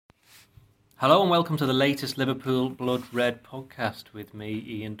Hello and welcome to the latest Liverpool Blood Red podcast with me,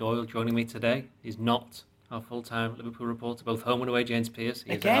 Ian Doyle. Joining me today is not our full-time Liverpool reporter, both home and away, James Pearce.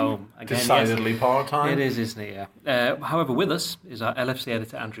 He is at home. Again, decidedly part-time. It is, isn't it? Yeah. However, with us is our LFC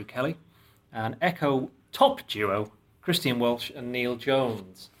editor, Andrew Kelly, and Echo top duo, Christian Walsh and Neil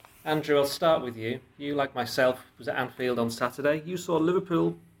Jones. Andrew, I'll start with you. You, like myself, was at Anfield on Saturday. You saw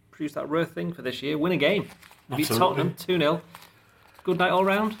Liverpool produce that rare thing for this year, win a game. Beat Tottenham 2-0. Good night all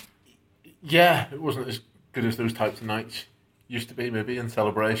round? Yeah, it wasn't as good as those types of nights used to be, maybe, in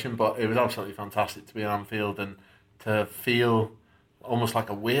celebration, but it was absolutely fantastic to be at Anfield and to feel almost like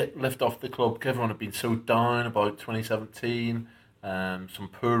a weight lift off the club. Everyone had been so down about 2017, some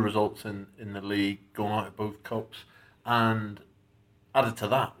poor results in the league, going out of both cups, and added to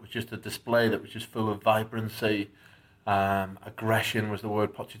that was just a display that was just full of vibrancy. Aggression was the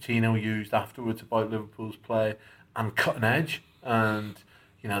word Pochettino used afterwards about Liverpool's play, and cutting edge. And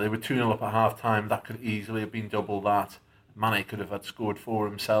you know, they were 2-0 up at half-time. That could easily have been double that. Mane could have had scored for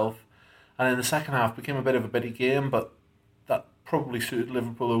himself. And in the second half, became a bit of a bitty game, but that probably suited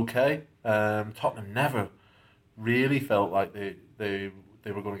Liverpool okay. Tottenham never really felt like they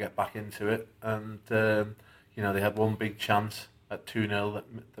were going to get back into it. And, you know, they had one big chance at 2-0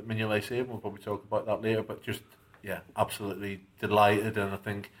 that Mignolet saved. We'll probably talk about that later. But just, yeah, absolutely delighted. And I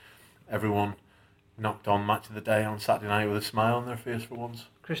think everyone knocked on Match of the Day on Saturday night with a smile on their face for once.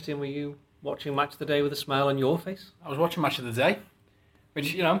 Christian, were you watching Match of the Day with a smile on your face? I was watching Match of the Day,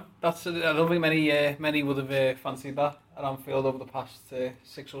 which, you know, I don't think many would have fancied that at Anfield over the past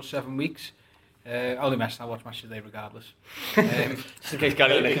 6 or 7 weeks. Only I watch Match of the Day regardless. Just in case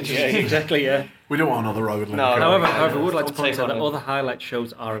Gary exactly, yeah. We don't want another road link. No, however, I would like to point out that other highlight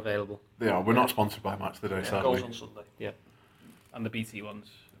shows are available. They are. We're not sponsored by Match of the Day, sadly. Goals on Sunday. Yeah. And the BT ones.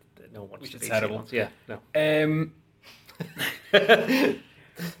 No one which are terrible. Ones. Yeah, no.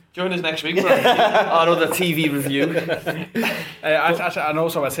 Join us next week for our other TV review. And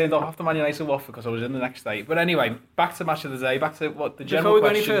also I turned off after Man United Watford because I was in the next day. But anyway, back to Match of the Day, back to what the general question. Before we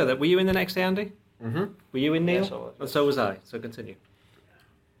question. go any further, were you in the next day, Andy? Mm-hmm. Were you in, Neil? Yes, I was. And so was I, so continue.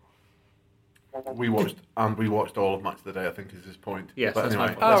 We watched all of Match of the Day, I think is his point. Yes, but that's anyway,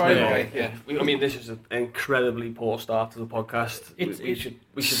 my point. Oh, right, Okay, yeah. I mean, this is an incredibly poor start to the podcast. We should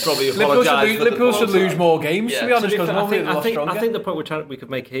probably Liverpool apologise. Liverpool should lose more games, to be honest, because normally they're a lot stronger. I think the point we could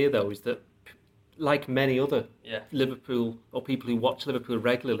make here, though, is that like many other Liverpool or people who watch Liverpool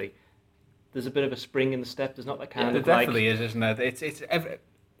regularly, there's a bit of a spring in the step. There's not that kind of there definitely is, isn't there? It's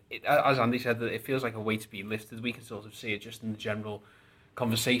as Andy said, that it feels like a weight to be lifted. We can sort of see it just in the general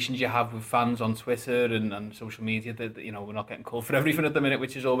conversations you have with fans on Twitter and social media that, you know, we're not getting called for everything at the minute,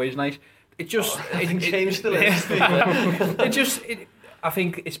 which is always nice. It just changed the list. I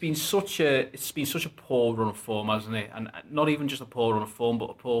think it's been such a poor run of form, hasn't it? And not even just a poor run of form, but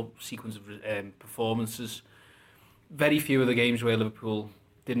a poor sequence of performances. Very few of the games where Liverpool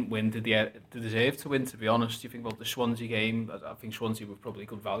didn't win did they deserve to win. To be honest, you think about the Swansea game. I think Swansea were probably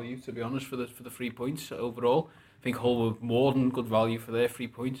good value, to be honest, for the 3 points overall. I think Hull were more than good value for their 3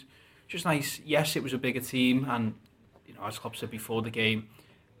 points. Just nice. Yes, it was a bigger team, and you know, as Klopp said before the game,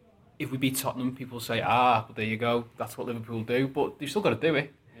 if we beat Tottenham, people say, but there you go, that's what Liverpool do. But they've still got to do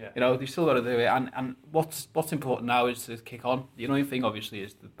it. Yeah. You know, they've still got to do it. And what's important now is to kick on. The annoying thing, obviously,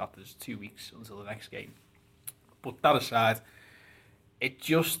 is that there's 2 weeks until the next game. But that aside, it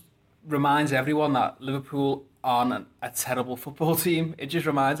just reminds everyone that Liverpool aren't a terrible football team. It just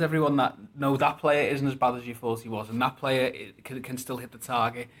reminds everyone that, no, that player isn't as bad as you thought he was, and that player can still hit the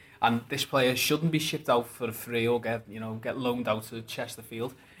target, and this player shouldn't be shipped out for free or get loaned out to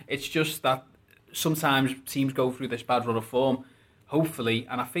Chesterfield. It's just that sometimes teams go through this bad run of form, hopefully,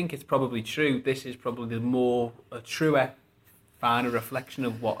 and I think it's probably true. This is probably a truer, finer reflection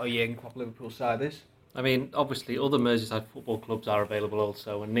of what a young Liverpool side is. I mean, obviously, other Merseyside football clubs are available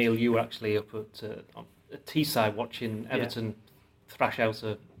also, and Neil, you were actually up at Teesside watching Everton thrash out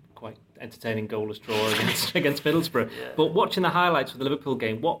a quite entertaining goalless draw against Middlesbrough. Yeah. But watching the highlights of the Liverpool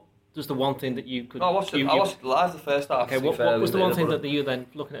game, what was the one thing that you could... I watched it live the first half. Okay, what was the one thing that you then,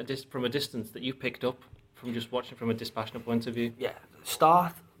 looking at from a distance, that you picked up from just watching from a dispassionate point of view? Yeah,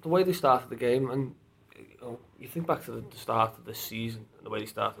 the way they started the game, and you think back to the start of this season, and the way they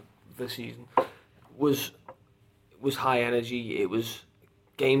started this season, was high energy. It was...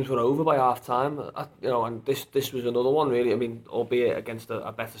 Games were over by half time, and this was another one really. I mean, albeit against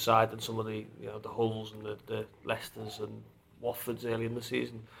a better side than some of the the Hulls and the Leicesters and Watfords early in the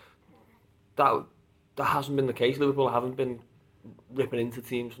season. That hasn't been the case. Liverpool haven't been ripping into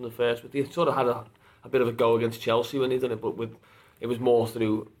teams from the first, but they sort of had a bit of a go against Chelsea when they did it, but it was more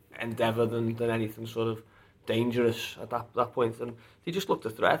through endeavour than anything sort of dangerous at that point. And they just looked a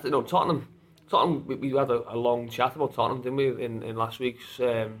threat. Tottenham Tottenham, we had a long chat about Tottenham, didn't we, in last week's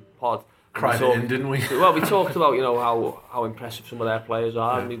pod? Cried it in, didn't we? Well, we talked about, you know, how impressive some of their players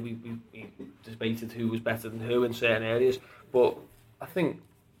are, and we debated who was better than who in certain areas. But I think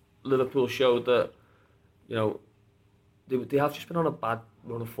Liverpool showed that, you know, they have just been on a bad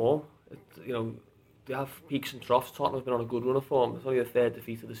run of form. You know, they have peaks and troughs. Tottenham's been on a good run of form. It's only their third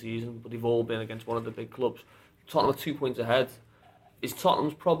defeat of the season, but they've all been against one of the big clubs. Tottenham are 2 points ahead. Is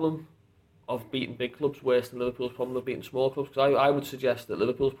Tottenham's problem of beating big clubs worse than Liverpool's problem of beating small clubs? Because I would suggest that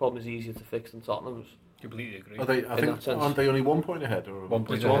Liverpool's problem is easier to fix than Tottenham's. Completely agree. Are they? Aren't they only 1 point ahead? Or 1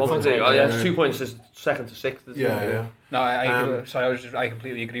 point. Oh, yeah, it's 2 points is second to sixth. Yeah. No, I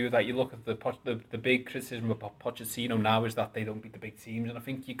completely agree with that. You look at the big criticism about Pochettino now is that they don't beat the big teams, and I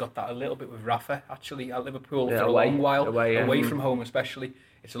think you got that a little bit with Rafa actually at Liverpool for a long while, away from home especially.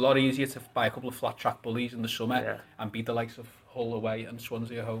 It's a lot easier to buy a couple of flat track bullies in the summer and beat the likes of Hull away and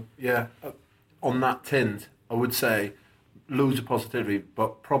Swansea at home. Yeah, on that tint, I would say loads of positivity,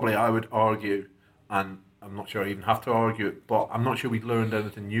 but probably I would argue, and I'm not sure I even have to argue it, but I'm not sure we learned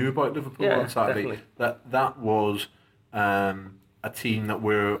anything new about Liverpool on Saturday. Definitely. That was a team that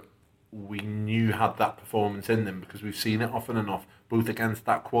we knew had that performance in them, because we've seen it often enough, both against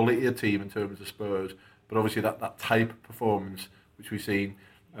that quality of team in terms of Spurs, but obviously that type of performance which we've seen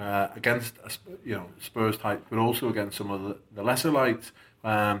against Spurs type, but also against some of the lesser lights.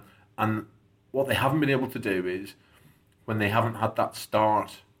 And what they haven't been able to do is, when they haven't had that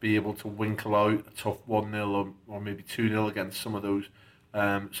start, be able to winkle out a tough 1-0 or maybe 2-0 against some of those,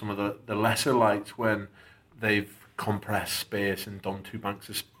 some of the lesser lights, when they've compressed space and done 2 banks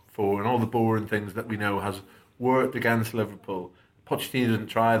of 4 and all the boring things that we know has worked against Liverpool. Pochettino didn't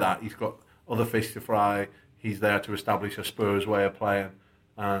try that. He's got other fish to fry. He's there to establish a Spurs way of playing.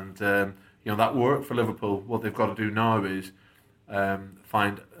 And that worked for Liverpool. What they've got to do now is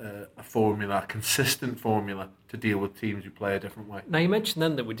find a formula, a consistent formula to deal with teams who play a different way. Now, you mentioned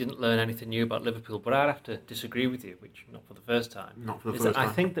then that we didn't learn anything new about Liverpool, but I'd have to disagree with you, which not for the first time. Not for the first time.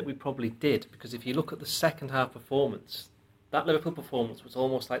 I think that we probably did, because if you look at the second half performance, that Liverpool performance was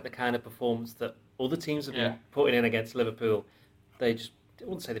almost like the kind of performance that other teams have been putting in against Liverpool. I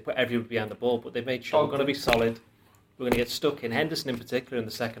wouldn't say they put everybody behind the ball, but they made sure we're going to be solid. We're going to get stuck in. Henderson in particular in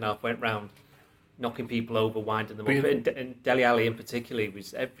the second half went round knocking people over, winding them up. And Dele Alli in particular,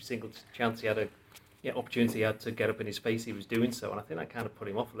 was every single chance he had opportunity he had to get up in his face, he was doing so, and I think that kind of put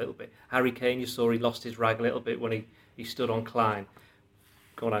him off a little bit. Harry Kane, you saw he lost his rag a little bit when he stood on Klein.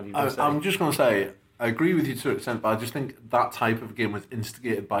 Go on, Andy. I'm just going to say, I agree with you to an extent, but I just think that type of game was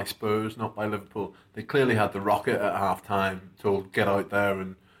instigated by Spurs, not by Liverpool. They clearly had the rocket at half time to get out there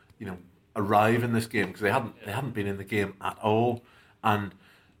and arrive in this game, because they hadn't been in the game at all, and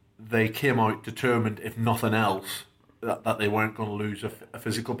they came out determined, if nothing else, that they weren't going to lose a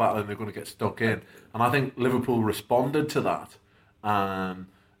physical battle and they're going to get stuck in. And I think Liverpool responded to that. And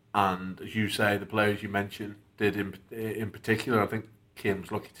as you say, the players you mentioned did in particular. I think Kane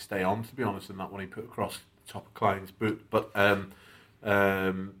was lucky to stay on, to be honest, in that one he put across the top of Klein's boot. But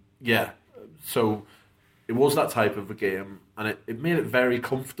so it was that type of a game, and it made it very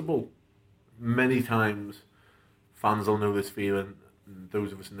comfortable. Many times, fans will know this feeling. And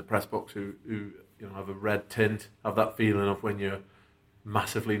those of us in the press box who have a red tint have that feeling of when you're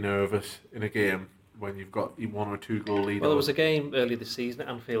massively nervous in a game when you've got 1 or 2 goal lead. Well, there was a game earlier this season at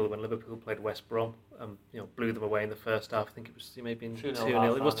Anfield when Liverpool played West Brom, blew them away in the first half. I think it was maybe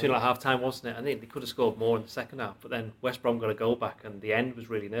 2-0. It was 2-0 at half time, wasn't it? I think they could have scored more in the second half, but then West Brom got a goal back, and the end was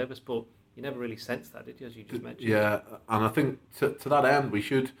really nervous. But you never really sensed that, did you? As you just mentioned. Yeah, and I think to that end we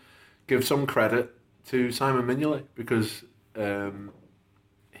should give some credit to Simon Mignolet, because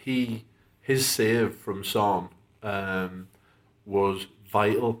his save from Son was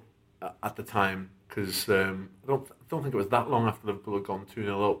vital at the time, because I don't think it was that long after Liverpool had gone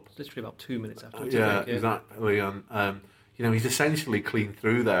 2-0 up. It's literally about 2 minutes after. Exactly. And he's essentially clean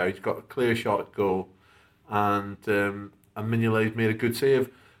through there. He's got a clear shot at goal, and Mignolet's made a good save.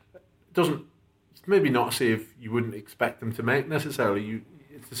 It's maybe not a save you wouldn't expect him to make necessarily.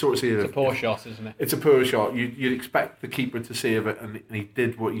 It's the sort of save. It's a poor shot, isn't it? It's a poor shot. You'd expect the keeper to save it, and he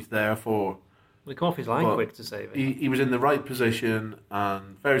did what he's there for. He come off his line quick to save it. He was in the right position,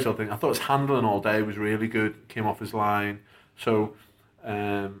 and very something. I thought his handling all day was really good. Came off his line. So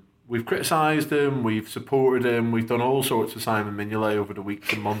we've criticised him, we've supported him, we've done all sorts of Simon Mignolet over the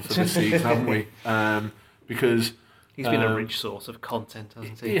weeks and months of the season, haven't we? Because he's been a rich source of content,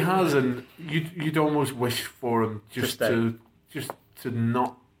 hasn't he? He has, and you'd almost wish for him to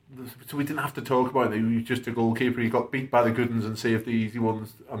not. So we didn't have to talk about it. He was just a goalkeeper. He got beat by the good ones and saved the easy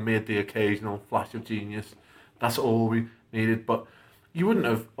ones and made the occasional flash of genius. That's all we needed. But you wouldn't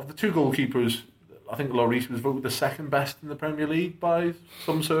have, of the two goalkeepers, I think Lloris was voted the second best in the Premier League by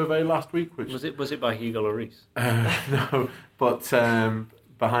some survey last week. Which Was it by Hugo Lloris? no, but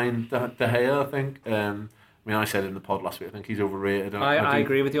behind De Gea, I think. I mean, I said in the pod last week, I think he's overrated. I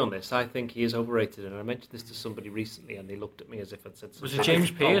agree with you on this. I think he is overrated, and I mentioned this to somebody recently, and they looked at me as if I'd said something. Was it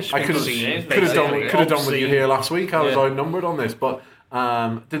James Pearce? I could have done with you here last week. I was outnumbered on this, but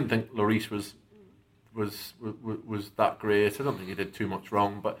didn't think Lloris was that great. I don't think he did too much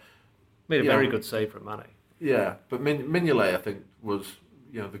wrong, but made a very good save from Mane. Yeah, but Mignolet, I think, was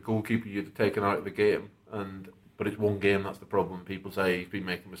the goalkeeper you'd have taken out of the game, but it's one game. That's the problem. People say he's been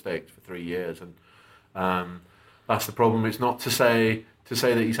making mistakes for 3 years, and that's the problem. It's not to say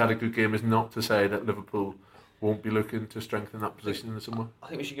that he's had a good game is not to say that Liverpool won't be looking to strengthen that position in some way. I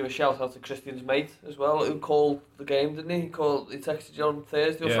think we should give a shout out to Christian's mate as well, who called the game, didn't he? He texted you on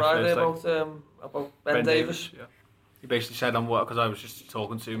Thursday or Friday about Ben Davies. Yeah. He basically said on what, because I was just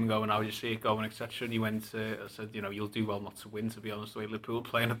talking to him, going, how you see it going, etc. And he went, I said, you'll do well not to win, to be honest, the way Liverpool are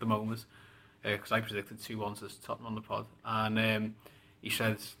playing at the moment. Because I predicted 2-1 to Tottenham on the pod. And he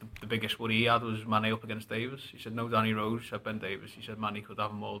said the biggest worry he had was Mane up against Davies. He said, no Danny Rose, said Ben Davies. He said, Mane could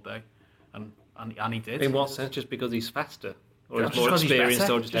have him all day. And he did. In what sense? Just because he's faster? Or just more experienced,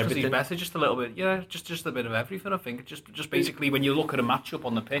 or just everything? He's better, just a little bit. Yeah, just a bit of everything, I think. Just basically, when you look at a matchup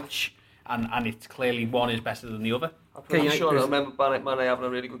on the pitch, and it's clearly one is better than the other. I'm pretty sure I remember Mane having a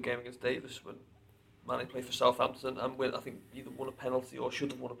really good game against Davies when Mane played for Southampton, and I think either won a penalty or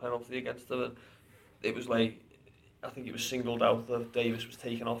should have won a penalty against them. And it was like, I think it was singled out that Davies was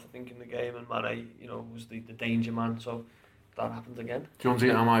taken off, I think, in the game, and Mane, was the danger man. So that happened again. Jonesy,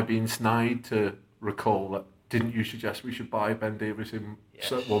 am I being snide to recall that? Didn't you suggest we should buy Ben Davies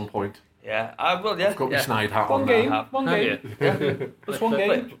at one point? Yeah, I've got my snide hat one on. One game. Just one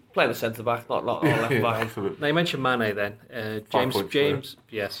game. Playing the centre back, not left back. Absolutely. Now you mentioned Mane. Then James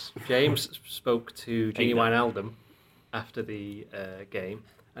spoke to Gini Wijnaldum after the game,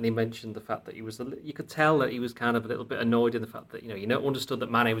 and he mentioned the fact that you could tell that he was kind of a little bit annoyed in the fact that understood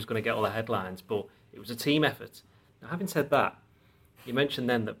that Mane was going to get all the headlines, but it was a team effort. Now, having said that, you mentioned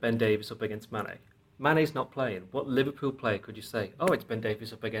then that Ben Davies up against Mane. Mane's not playing. What Liverpool player could you say? Oh, it's Ben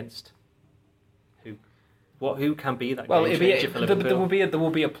Davies up against who? Who can be that game changer for Liverpool? There will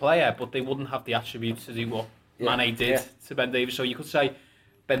be a player, but they wouldn't have the attributes to do what Mane did to Ben Davies. So you could say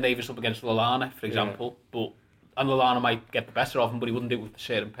Ben Davies up against Lallana, for example, and Lallana might get the better of him, but he wouldn't do it with the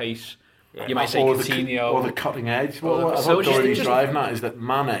certain pace. Yeah. You might say Coutinho or the cutting edge. What I thought Doherty's driving at is that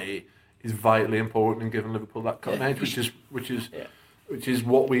Mane is vitally important in giving Liverpool that cutting edge, which is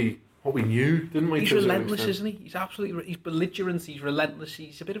what we knew, didn't we? He's relentless, isn't he? He's belligerent. He's relentless.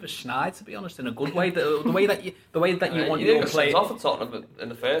 He's a bit of a snide, to be honest, in a good way. The way that you want your play off at Tottenham in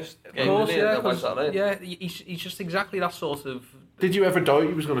the first game. Of course, he's just exactly that sort of. Did you ever doubt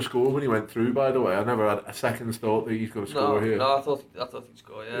he was going to score when he went through? By the way, I never had a second's thought that he's going to score here. No, I thought he'd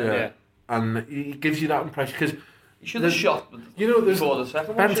score. Yeah. And he gives you that impression because he should have shot. Before the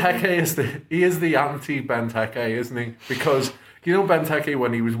second one. Benteke is the anti Benteke, isn't he? Because. Benteke,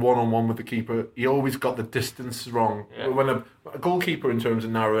 when he was one-on-one with the keeper, he always got the distance wrong. Yeah. When a goalkeeper, in terms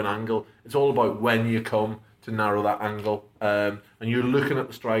of narrowing angle, it's all about when you come to narrow that angle. And you're looking at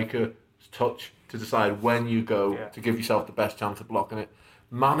the striker's touch to decide when you go to give yourself the best chance of blocking it.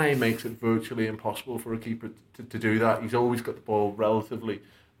 Mane makes it virtually impossible for a keeper to do that. He's always got the ball relatively,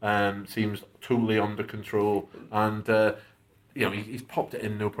 seems totally under control. And... he's popped it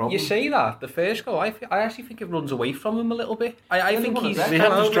in, no problem. You say that, the first goal, I actually think it runs away from him a little bit. I think he had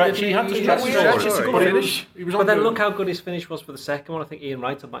to stretch. It's a good finish. But then look how good his finish was for the second one. I think Ian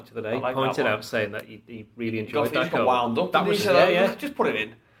Wright on Match of the Day pointed out saying that he really enjoyed that goal. Wound up. That was just put it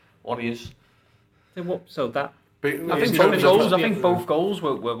in. What he is. So that. I think both goals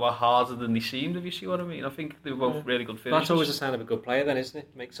were harder than they seemed, if you see what I mean. I think they were both really good finishes. That's always a sign of a good player then, isn't it?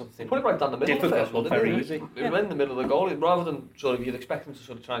 Make something put it right down the middle difficult, very easy. It went in the middle of the goal, rather than sort of you'd expect him to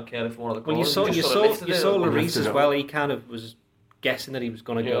sort of try and care for one of the corners. Well, you saw Lloris as well. He kind of was guessing that he was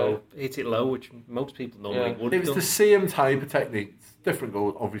going to go hit it low, which most people normally would. It was the same type of technique, different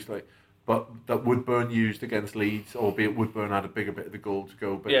goal, obviously. But that Woodburn used against Leeds, albeit Woodburn had a bigger bit of the goal to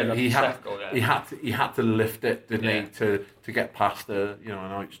go. But he had to lift it, didn't he, to get past an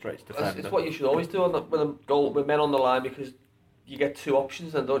outstretched defender. It's what you should always do with men on the line, because you get two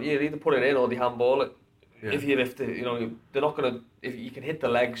options, and don't you? Either put it in or they handball it. Yeah. If you lift it, they're not going to. If you can hit the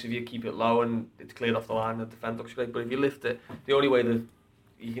legs, if you keep it low and it's cleared off the line, the defender looks great. But if you lift it, the only way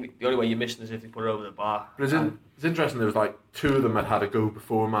you're missing is if you put it over the bar. But it's interesting. There was like two of them had a go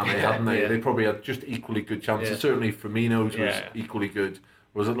before Mane, hadn't they? Yeah. They probably had just equally good chances. Yeah. Certainly, Firmino's was equally good.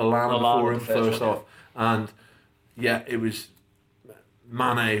 Was it Lallana before him first off? And it was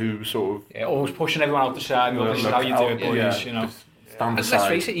Mane, who sort of always pushing everyone out the side. This is how you do it, boys. You know. Stand Let's aside.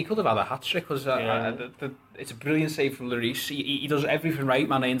 face it, he could have had a hat-trick because it's a brilliant save from Lloris. He does everything right,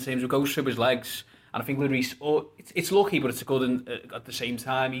 Mane, in terms of goes through his legs. And I think Lloris, it's lucky, but it's good at the same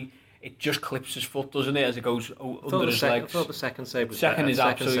time. It just clips his foot, doesn't it, as it goes under his legs. I thought the second save was Second is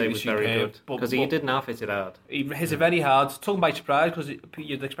absolutely very good. superb. Because he didn't half hit it hard. He hits it very hard. Took him by surprise because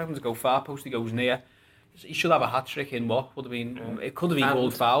you'd expect him to go far post, he goes near. He should have a hat-trick in what would have been... It could have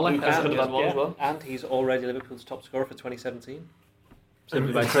equalled Fowler. And he's already Liverpool's top scorer for 2017.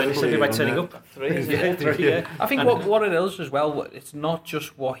 Simply by turning up. Three. I think what it is as well, it's not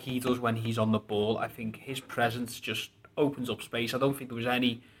just what he does when he's on the ball. I think his presence just opens up space. I don't think there was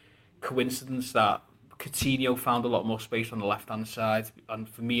any coincidence that Coutinho found a lot more space on the left-hand side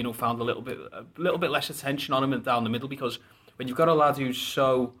and Firmino found a little bit less attention on him and down the middle, because when you've got a lad who's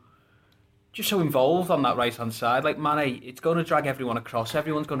so involved on that right-hand side, like Mane, it's going to drag everyone across.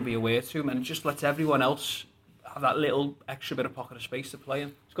 Everyone's going to be aware to him, and it just lets everyone else have that little extra bit of pocket of space to play in.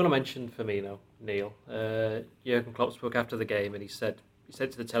 I was going to mention Firmino, Neil. Jurgen Klopp spoke after the game, and he said to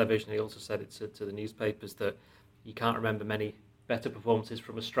the television, he also said it to the newspapers, that you can't remember many better performances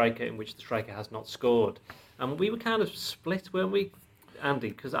from a striker in which the striker has not scored. And we were kind of split, weren't we, Andy?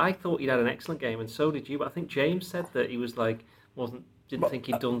 Because I thought he'd had an excellent game, and so did you. But I think James said that he was didn't think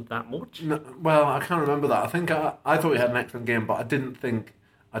he'd done that much. No, well, I can't remember that. I think I thought he had an excellent game, but I didn't think.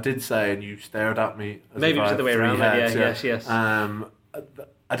 I did say, and you stared at me. Maybe it was the other way around. Yes.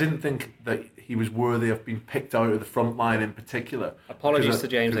 I didn't think that he was worthy of being picked out of the front line in particular. Apologies to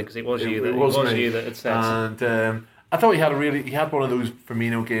James, because it was you that had said. And I thought he had one of those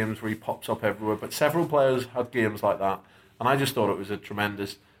Firmino games where he pops up everywhere. But several players had games like that, and I just thought it was a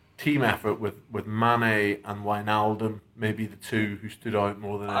tremendous team effort with Mane and Wijnaldum, maybe the two who stood out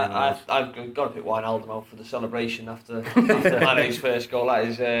more than anyone else. I've got to pick Wijnaldum out for the celebration after Mane's first goal.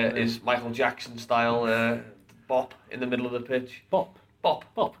 That is Michael Jackson style bop in the middle of the pitch. Bop.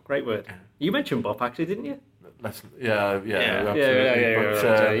 Great word. You mentioned bop, actually, didn't you? Yeah. Well,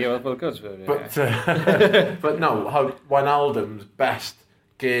 good. But no, how Wijnaldum's best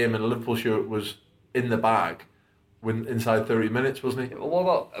game in a Liverpool shirt was in the bag. Inside 30 minutes, wasn't he? Well, what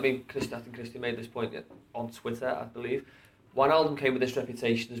about, I think Christy made this point on Twitter, I believe. Wijnaldum came with this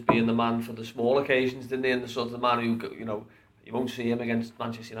reputation as being the man for the small occasions, didn't he? And the sort of the man who, you won't see him against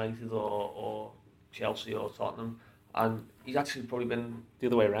Manchester United or Chelsea or Tottenham. And he's actually probably been the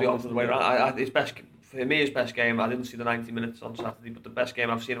other way around. His best game, I didn't see the 90 minutes on Saturday, but the best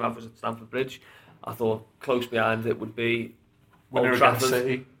game I've seen him have was at Stamford Bridge. I thought close behind it would be Old Trafford.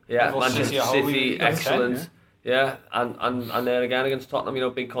 City. Yeah, Manchester City, excellent. Yeah, and there again against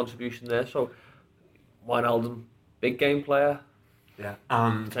Tottenham, big contribution there. So, Wijnaldum, big game player. Yeah,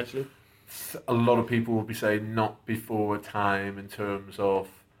 and potentially. A lot of people will be saying not before time in terms of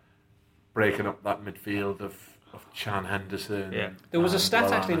breaking up that midfield of Chan Henderson. Yeah, there was a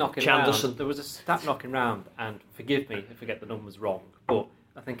stat actually knocking Chanderson. round. There was a stat knocking round, and forgive me if I get the numbers wrong, but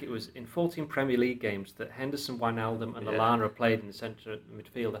I think it was in 14 Premier League games that Henderson, Wijnaldum, and Lallana have played in the centre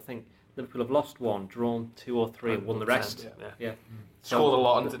midfield. I think Liverpool have lost one, drawn 2 or 3, and won the rest. Yeah. Scored a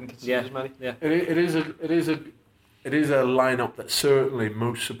lot and didn't concede as many. Yeah. It is a lineup that certainly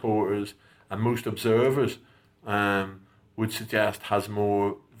most supporters and most observers would suggest has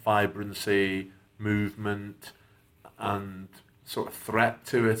more vibrancy, movement, and sort of threat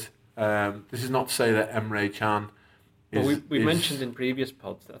to it. This is not to say that Emre Can. We mentioned in previous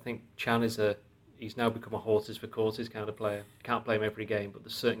pods that I think Chan he's now become a horses for courses kind of player. You can't play him every game, but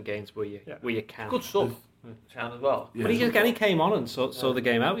there's certain games where you can. Good stuff, Chan as well. Yeah. But he came on and saw the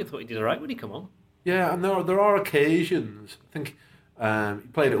game out. We thought he did all right when he come on. Yeah, and there are occasions. I think he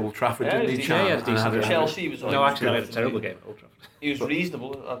played at Old Trafford, didn't he? Chelsea was no, actually, he had a terrible game at Old Trafford. He was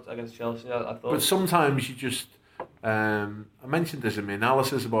reasonable against Chelsea, I thought. But sometimes you just... I mentioned this in my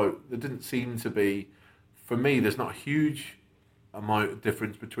analysis about there didn't seem to be... For me, there's not a huge amount of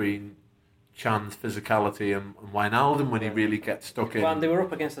difference between Chan's physicality and Wijnaldum when he really gets stuck in. Well, and they were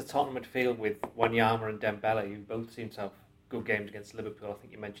up against the Tottenham midfield with Wanyama and Dembele, who both seem to have good games against Liverpool. I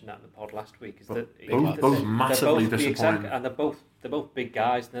think you mentioned that in the pod last week. Both massively disappointing. And they're both big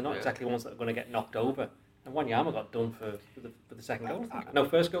guys, and they're not exactly ones that are going to get knocked over. And Wanyama got done for the second goal.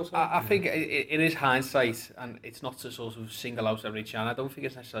 First goal. Sorry. I think it is hindsight, and it's not to sort of single out every Chan. I don't think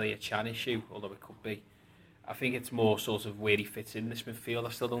it's necessarily a Chan issue, although it could be. I think it's more sort of where he fits in this midfield. I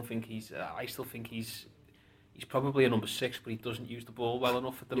still think he's probably a number 6, but he doesn't use the ball well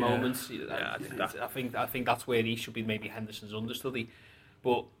enough at the moment. I think that's where he should be, maybe Henderson's understudy.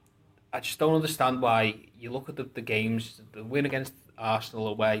 But I just don't understand why you look at the games, the win against Arsenal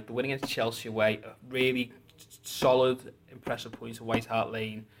away, the win against Chelsea away, really solid, impressive points at White Hart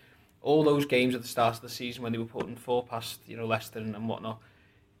Lane. All those games at the start of the season when they were putting 4 past, Leicester and whatnot,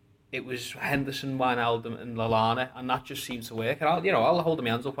 it was Henderson, Wijnaldum and Lallana, and that just seemed to work. And I'll hold my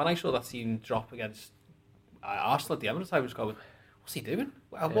hands up. When I saw that team drop against Arsenal at the Emirates, I was going, what's he doing?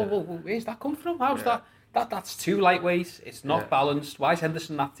 Well, where's that come from? How's that? That's too lightweight. It's not balanced. Why is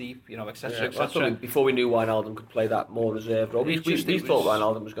Henderson that deep? Etc. etc. Before we knew Wijnaldum could play that more reserved role, we thought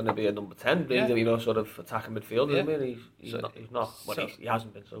Wijnaldum was going to be a number 10, sort of attacking midfielder. Yeah. He's not. Well, he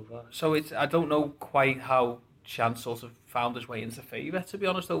hasn't been so far. So I don't know quite how Can sort of found his way into favour, to be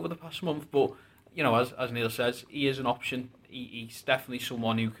honest, over the past month. But as Neil says, he is an option. He's definitely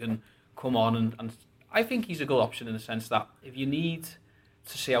someone who can come on and I think he's a good option in the sense that if you need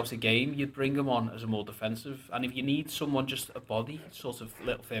to see out a game, you'd bring him on as a more defensive, and if you need someone just a body sort of a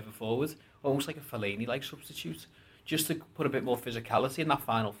little further forward, almost like a Fellaini-like substitute, just to put a bit more physicality in that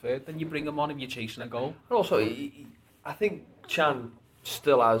final third, then you bring him on if you're chasing a goal. And also, I think Can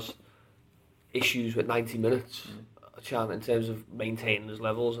still has issues with 90 minutes, Can, in terms of maintaining his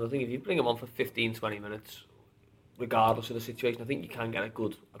levels, and I think if you bring him on for 15-20 minutes, regardless of the situation, I think you can get a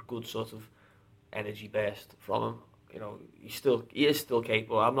good sort of energy burst from him. He is still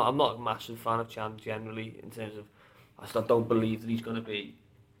capable. I'm not a massive fan of Can generally in terms of. I still don't believe that he's going to be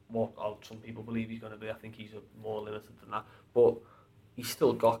what some people believe he's going to be. I think he's more limited than that. But he's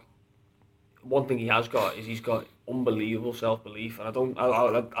still got. One thing he has got is he's got unbelievable self-belief, and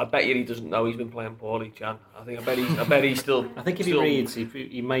I bet you he doesn't know he's been playing poorly, Can. I bet he's still. I think if he reads,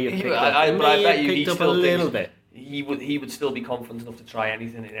 he may have picked up a little bit. He would still be confident enough to try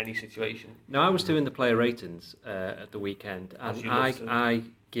anything in any situation. Now, I was doing the player ratings at the weekend, and I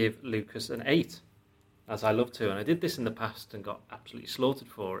give Lucas an 8, as I love to, and I did this in the past and got absolutely slaughtered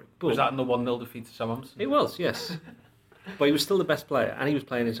for it. But was that in the 1-0 defeat to Southampton? It was, yes. But he was still the best player, and he was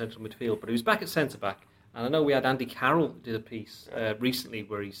playing in central midfield, but he was back at centre-back, and I know we had Andy Carroll did a piece recently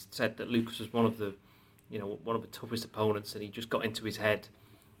where he said that Lucas was one of the toughest opponents, and he just got into his head.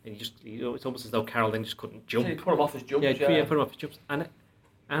 And it's almost as though Carroll then just couldn't jump. He put him off his jumps. Yeah, put him off his jumps. And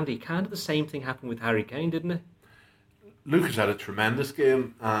Andy, kind of the same thing happened with Harry Kane, didn't it? Lucas had a tremendous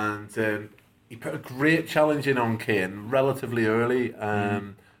game, and he put a great challenge in on Kane relatively early,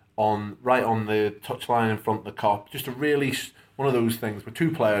 on the touchline in front of the Kop. Just a really one of those things where two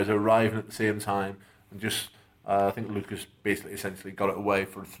players are arriving at the same time, and just I think Lucas basically essentially got it away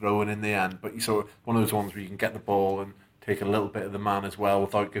for a throw-in in the end. But you saw one of those ones where you can get the ball and take a little bit of the man as well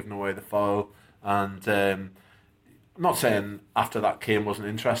without giving away the foul. And I'm not saying after that Kane wasn't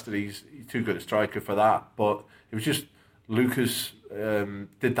interested, he's too good a striker for that, but it was just Lucas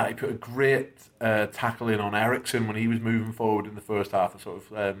did that. He put a great tackle in on Eriksen when he was moving forward in the first half, a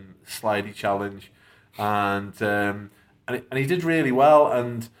sort of slidey challenge, and he did really well.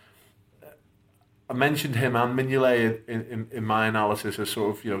 And I mentioned him and Mignolet in my analysis as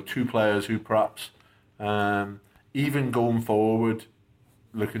sort of two players who perhaps even going forward,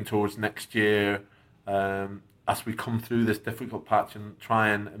 looking towards next year, as we come through this difficult patch and try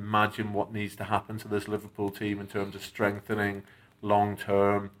and imagine what needs to happen to this Liverpool team in terms of strengthening long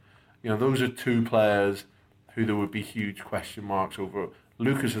term. Those are two players who there would be huge question marks over.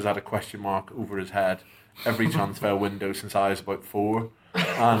 Lucas has had a question mark over his head every transfer window since I was about 4.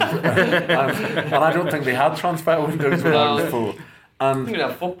 And I don't think they had transfer windows when I was 4. And you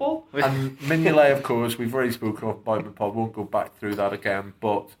have football. And Mignolet, of course, we've already spoken about the pod. Won't go back through that again,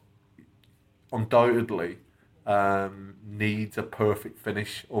 but undoubtedly needs a perfect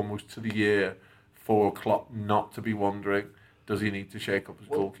finish almost to the year for Klopp not to be wondering, does he need to shake up his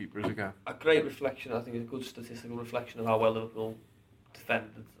goalkeepers again? A great reflection, I think, a good statistical reflection of how well Liverpool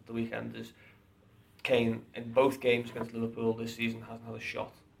defended at the weekend is Kane in both games against Liverpool this season hasn't had a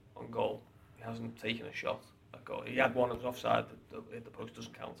shot on goal. He hasn't taken a shot. He had one that was offside. The post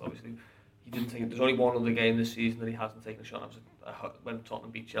doesn't count, obviously. He didn't take it. There's only one other game this season that he hasn't taken a shot. That was when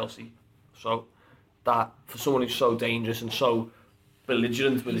Tottenham beat Chelsea. So that for someone who's so dangerous and so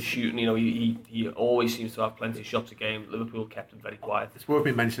belligerent with his shooting, he always seems to have plenty of shots a game. Liverpool kept him very quiet. It's worth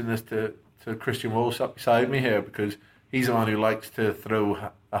me mentioning this to Christian Walsh beside me here, because he's a man who likes to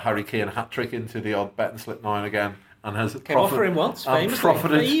throw a Harry Kane hat trick into the odd bet and slip now and again. And has offer him once,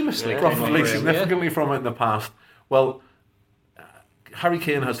 profited significantly from it in the past. Well, Harry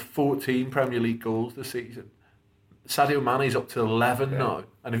Kane has 14 Premier League goals this season. Sadio Mane's up to 11 now.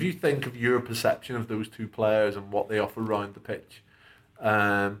 And if you think of your perception of those two players and what they offer around the pitch,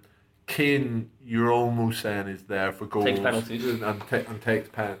 Kane, you're almost saying, is there for goals, takes penalties and takes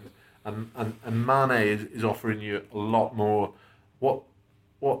pens, and Mane is offering you a lot more. What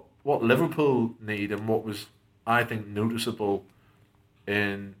Liverpool need, and what was, I think, noticeable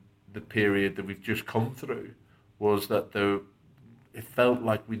in the period that we've just come through was that it felt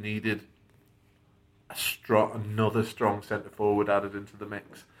like we needed another strong centre forward added into the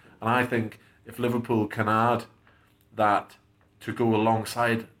mix. And I think if Liverpool can add that to go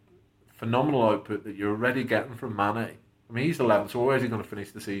alongside phenomenal output that you're already getting from Mane. I mean, he's 11, so where is he going to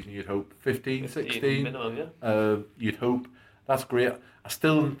finish the season, you'd hope? 15, 16? Minimum, yeah. You'd hope. That's great. I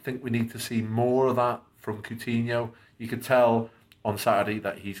still think we need to see more of that from Coutinho. You could tell on Saturday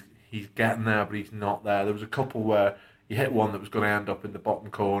that he's getting there, but he's not there. There was a couple where he hit one that was going to end up in the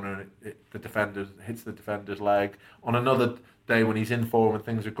bottom corner, and it hits the defender's leg. On another day when he's in form and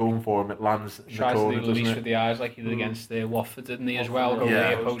things are going for him, it lands in the corner. Tries to do release with the eyes like he did against Watford, didn't he, as well? Go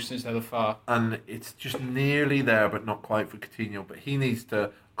near post instead of far. And it's just nearly there, but not quite for Coutinho. But he needs to,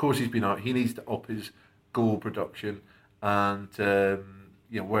 of course he's been out, he needs to up his goal production. And,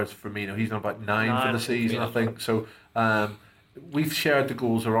 whereas Firmino, he's on about 9 for the season, I think. So we've shared the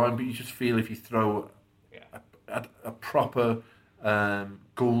goals around, but you just feel if you throw a proper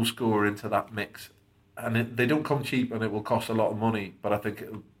goal scorer into that mix, and they don't come cheap and it will cost a lot of money, but I think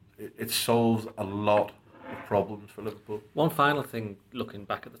it solves a lot of problems for Liverpool. One final thing, looking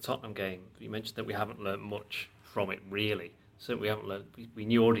back at the Tottenham game, you mentioned that we haven't learnt much from it, really. So we haven't learned.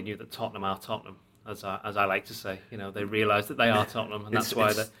 We already knew that Tottenham are Tottenham, as I like to say. They realised that they are Tottenham, and that's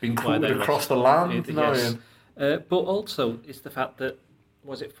why they're been quoted across the land. Yes. But also, it's the fact that,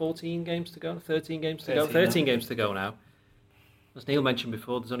 was it 14 games to go? 13 games to go? 13 games to go now. As Neil mentioned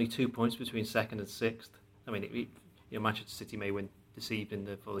before, there's only 2 points between second and sixth. I mean, Manchester City may win this evening,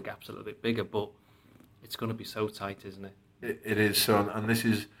 therefore the gap's a little bit bigger, but it's going to be so tight, isn't it? It is, son, and this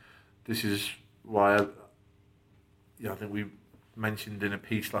is why I think we mentioned in a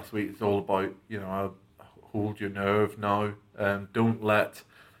piece last week. It's all about hold your nerve now. Don't let.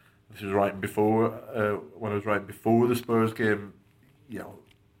 This was writing before when I was writing before the Spurs game.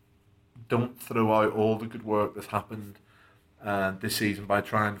 Don't throw out all the good work that's happened this season by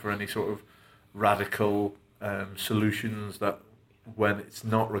trying for any sort of radical solutions that, when it's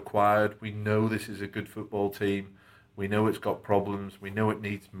not required. We know this is a good football team. We know it's got problems. We know it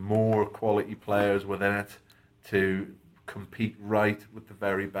needs more quality players within it to compete right with the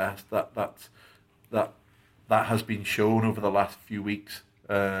very best. That has been shown over the last few weeks.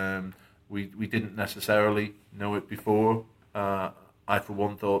 We didn't necessarily know it before. I, for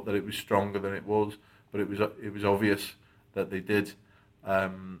one, thought that it was stronger than it was, but it was obvious that they did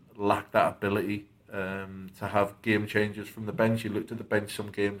lack that ability to have game changers from the bench. You looked at the bench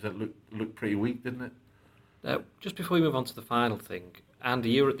some games and it looked pretty weak, didn't it? Just before we move on to the final thing, Andy,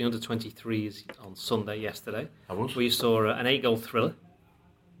 you were at the under-23s on Sunday yesterday. I was. We saw an 8-goal thriller.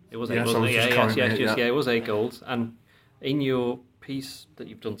 It was 8 yes, goals. Yes, it was 8 goals. And in your piece that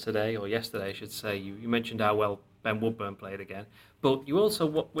you've done today, or yesterday, I should say, you mentioned how well Ben Woodburn played again. But you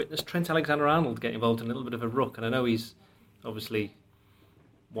also witnessed Trent Alexander-Arnold get involved in a little bit of a ruck, and I know he's obviously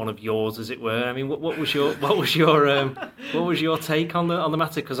one of yours, as it were. I mean, what was your take on the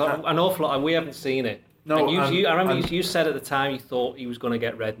matter? Because an awful lot, and we haven't seen it. No, I remember you said at the time you thought he was going to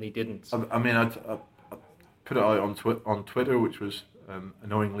get red, and he didn't. I mean, I put it out on Twitter, which was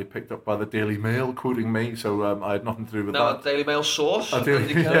annoyingly picked up by the Daily Mail, quoting me. So I had nothing to do with that. Daily Mail source.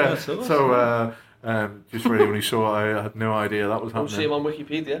 So just for anyone who saw it, I had no idea that was happening. Don't see him on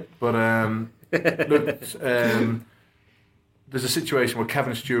Wikipedia. But look, there's a situation where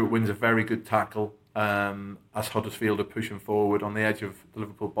Kevin Stewart wins a very good tackle as Huddersfield are pushing forward on the edge of the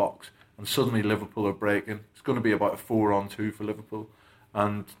Liverpool box, and suddenly Liverpool are breaking. It's going to be about a 4-on-2 for Liverpool,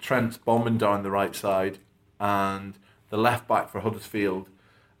 and Trent's bombing down the right side, and the left back for Huddersfield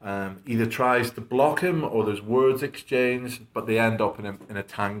either tries to block him or there's words exchanged, but they end up in a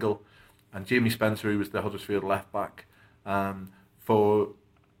tangle. And Jamie Spencer, who was the Huddersfield left back, and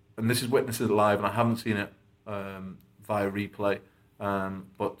this is witnesses live, and I haven't seen it via replay,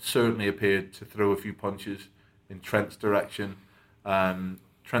 but certainly appeared to throw a few punches in Trent's direction.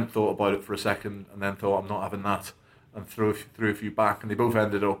 Trent thought about it for a second and then thought, I'm not having that, and threw a few back, and they both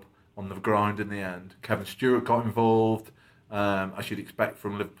ended up on the ground in the end. Kevin Stewart got involved, I should expect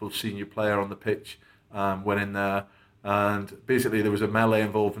from Liverpool's senior player on the pitch, went in there, and basically there was a melee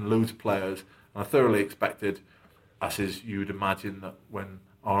involving loads of players, and I thoroughly expected, as is you would imagine, that when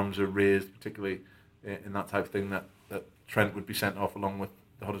arms are raised, particularly in that type of thing, that Trent would be sent off along with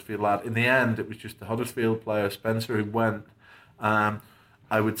the Huddersfield lad. In the end, it was just the Huddersfield player, Spencer, who went.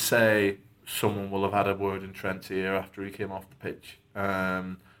 I would say someone will have had a word in Trent's ear after he came off the pitch.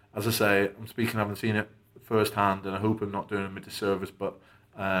 As I say, I'm speaking, I haven't seen it firsthand, and I hope I'm not doing him a disservice, but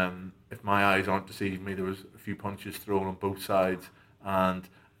if my eyes aren't deceiving me, there was a few punches thrown on both sides, and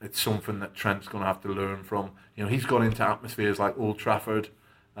it's something that Trent's going to have to learn from. He's gone into atmospheres like Old Trafford,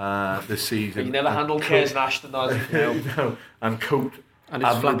 this season. You never handled Kers Ashton, no, and coped And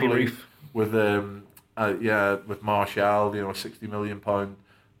his flappy admirably roof. with with Martial, a £60 million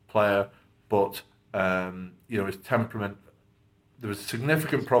player, but his temperament. There was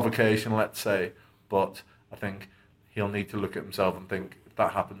significant provocation, let's say, but I think he'll need to look at himself and think, if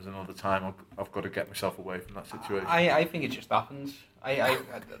that happens another time, I've got to get myself away from that situation. I think it just happens.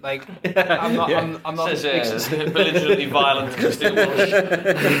 I'm not. Says belligerently violent Christian Walsh.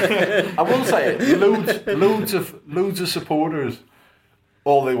 I will say it. Loads of supporters.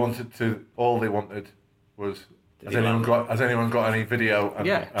 All they wanted was. Has anyone got any video? And,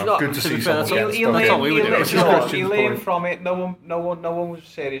 Yeah. good to see someone. That's all we were doing. You learn from it. No one was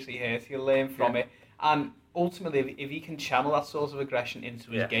seriously hurt. You learn from it, and ultimately, if he can channel that sort of aggression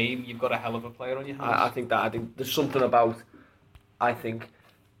into his game, you've got a hell of a player on your hands. I think there's something about, I think,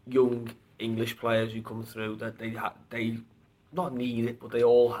 young English players who come through that they not need it, but they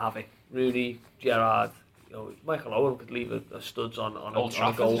all have it. Rooney, Gerrard, Michael Owen could leave a studs on Old a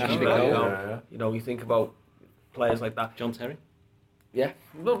Trafford, goal. yeah. You think about players like that. John Terry. Yeah,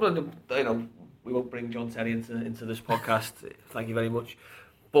 we won't bring John Terry into this podcast. Thank you very much.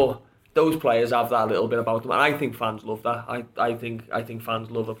 But those players have that little bit about them, and I think fans love that. I think fans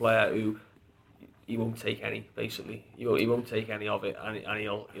love a player who he won't take any. Basically, he won't take any of it, and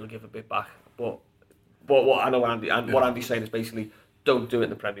he'll give a bit back. But what I know, what Andy's saying is basically, don't do it in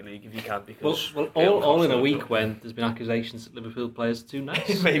the Premier League if you can, because all in a week when there's been accusations that Liverpool players are too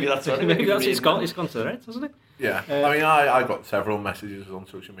nice. maybe that's what Maybe that's it's gone to the Reds, hasn't it? Yeah, I got several messages on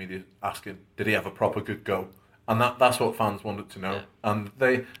social media asking, did he have a proper good go? And that's what fans wanted to know. Yeah. And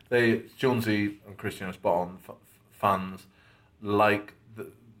they Jonesy and Christian are spot on. Fans like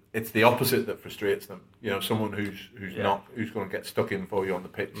it's the opposite that frustrates them. Someone who's going to get stuck in for you on the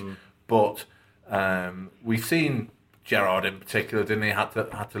pitch. But we've seen Gerrard in particular, didn't he? Had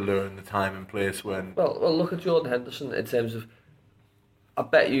to learn the time and place when. Well, look at Jordan Henderson in terms of. I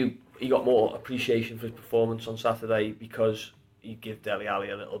bet you he got more appreciation for his performance on Saturday because he gave Dele Alli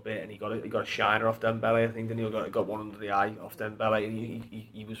a little bit, and he got a shiner off Dembele. I think then he got one under the eye off Dembele, and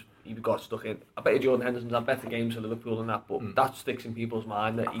he got stuck in. I bet you Jordan Henderson's had better games for Liverpool than that, but that sticks in people's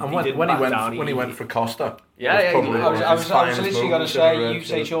mind that when he went for Costa. I was literally going to say, you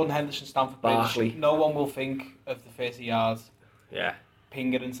say Jordan Henderson, Stamford Bridge. Barkley. No one will think of the 30 yards. Yeah.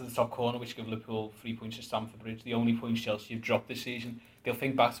 Ping it into the top corner, which give Liverpool 3 points to Stamford Bridge. The only points Chelsea have dropped this season. They'll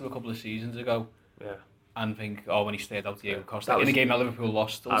think back to a couple of seasons ago. Yeah. And think, when he stayed out Diego Costa in a game that Liverpool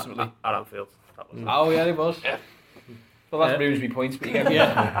lost ultimately. At Anfield. It was. Yeah. Well, that ruins me points, but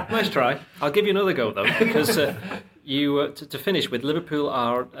nice try. I'll give you another go though, because you to finish with, Liverpool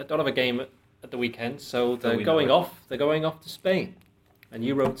don't have a game at the weekend, so they're going off to Spain, and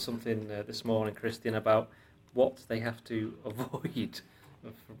you wrote something this morning, Christian, about what they have to avoid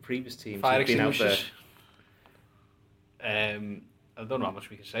from previous teams who've been out there. I don't know how much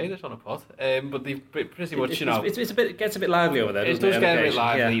we can say this on a pod, but they pretty much, it gets a bit lively over there. It does get a bit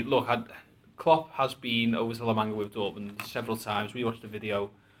lively. Yeah. Look, Klopp has been over to La Manga with Dortmund several times. We watched a video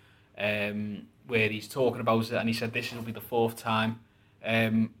where he's talking about it, and he said this will be the 4th time,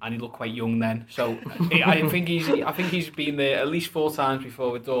 and he looked quite young then. So I think he's been there at least 4 times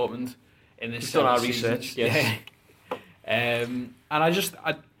before with Dortmund in this. He's done our research. Yes. And I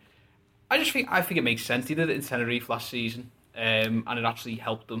think it makes sense. He did it in Tenerife last season. And it actually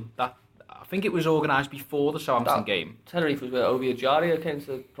helped them. I think it was organised before the Southampton game. Tenerife was where Ovie Ejaria came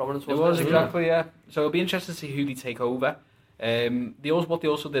to prominence. It was exactly, yeah. So it'll be interesting to see who they take over. They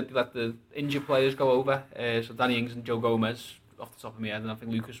also did, they let the injured players go over. So Danny Ings and Joe Gomez off the top of my head, and I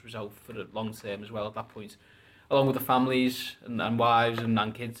think Lucas was out for the long term as well at that point, along with the families and wives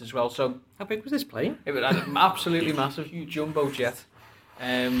and kids as well. So how big was this plane? It was absolutely massive, huge jumbo jet.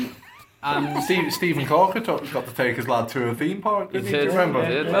 And Stephen Corker got to take his lad to a theme park. Didn't he? Do you remember?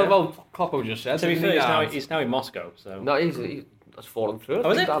 Yeah. Well, Kloppo just said. To be fair, he's now in Moscow. So no, that's fallen through.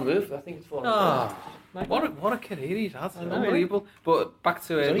 Oh, is it? That move. I think it's fallen through. What a career he's had! Unbelievable. Yeah. But back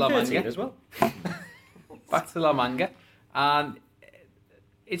to La Manga as well. Back to La Manga, and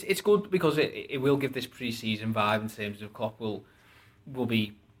it's good because it will give this pre-season vibe in terms of Klopp will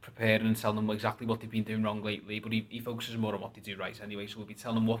be preparing and telling them exactly what they've been doing wrong lately, but he focuses more on what they do right anyway, so we'll be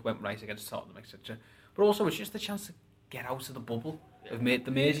telling them what went right against Tottenham, etc. But also it's just a chance to get out of the bubble, of the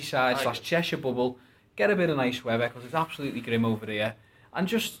Merseyside / Cheshire bubble, get a bit of nice weather, because it's absolutely grim over here, and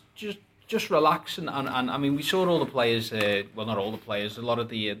just relax, and I mean, we saw all the players, well, not all the players, a lot of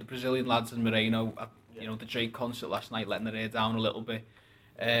the Brazilian lads in Moreno at the Drake concert last night, letting their hair down a little bit.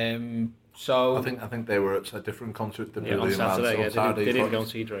 So I think they were at a different concert than Yeah, on Brazilian lads Saturday, on yeah, Saturday. they didn't go and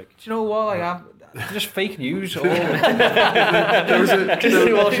see Drake. do you know what? Like, just fake news. All. Christian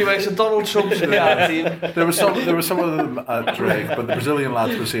Walsh makes a Donald Trump to the team. There were some of them at Drake, but the Brazilian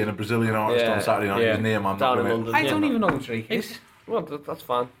lads were seeing a Brazilian artist on Saturday night. Yeah. His name I'm Down not in gonna- London. I don't even know who Drake is. Well, that's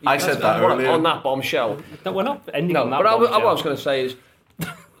fine. I said that On- earlier. On that bombshell. No, we're not ending No, on that. but what I bombshell. was going to say is,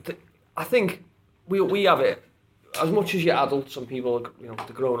 I think we have it. As much as you're adults, some people,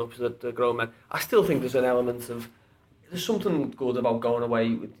 the grown-ups, the grown men, I still think there's an element of, there's something good about going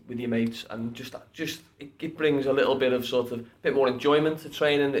away with your mates, and just it brings a little bit of sort of bit more enjoyment to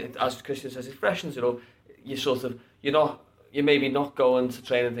training. As Christian says, it freshens it up. You're maybe not going to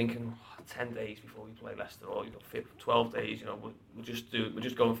training thinking 10 days before we play Leicester, or 12 days. We're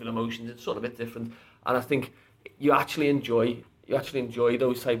just going through the motions. It's sort of a bit different, and I think you actually enjoy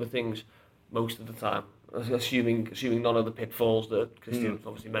those type of things most of the time. Assuming none of the pitfalls that Christian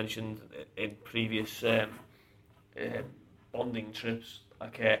obviously mentioned in previous bonding trips.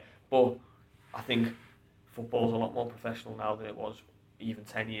 But I think football's a lot more professional now than it was even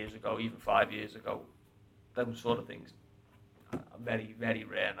 10 years ago, even 5 years ago. Those sort of things are very, very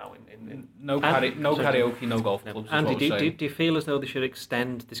rare now. No karaoke, no golf clubs. is Andy, what we're saying. do you feel as though they should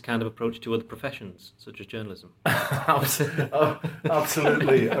extend this kind of approach to other professions, such as journalism?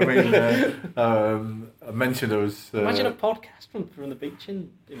 Absolutely. I mean, I mentioned those. Imagine a podcast from the beach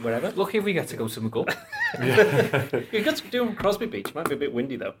in wherever. Lucky if we get to go to McGull. You got to do it Crosby Beach. Might be a bit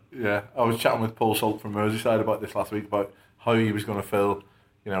windy though. Yeah, I was chatting with Paul Salt from Merseyside about this last week, about how he was going to fill,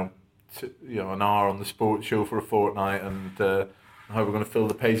 an hour on the sports show for a fortnight, and how we're going to fill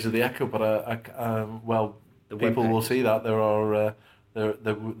the pages of the Echo. But people will see that there are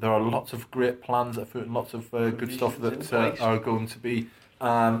lots of great plans afoot and lots of good stuff that are going to be.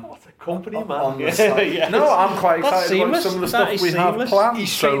 What a company, man! On the side. Yes. No, I'm quite That's excited about seamless. some of the That stuff is we have seamless. planned.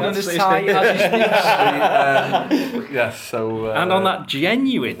 He's So- straightening his tie as he speaks. Yes, so And on that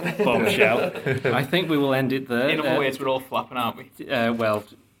genuine bombshell, I think we will end it there. In other words, we're all flapping, aren't we? Yeah.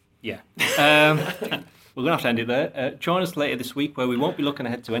 We're going to have to end it there. Join us later this week, where we won't be looking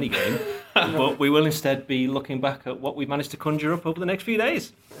ahead to any game, but we will instead be looking back at what we managed to conjure up over the next few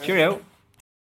days. Cheerio.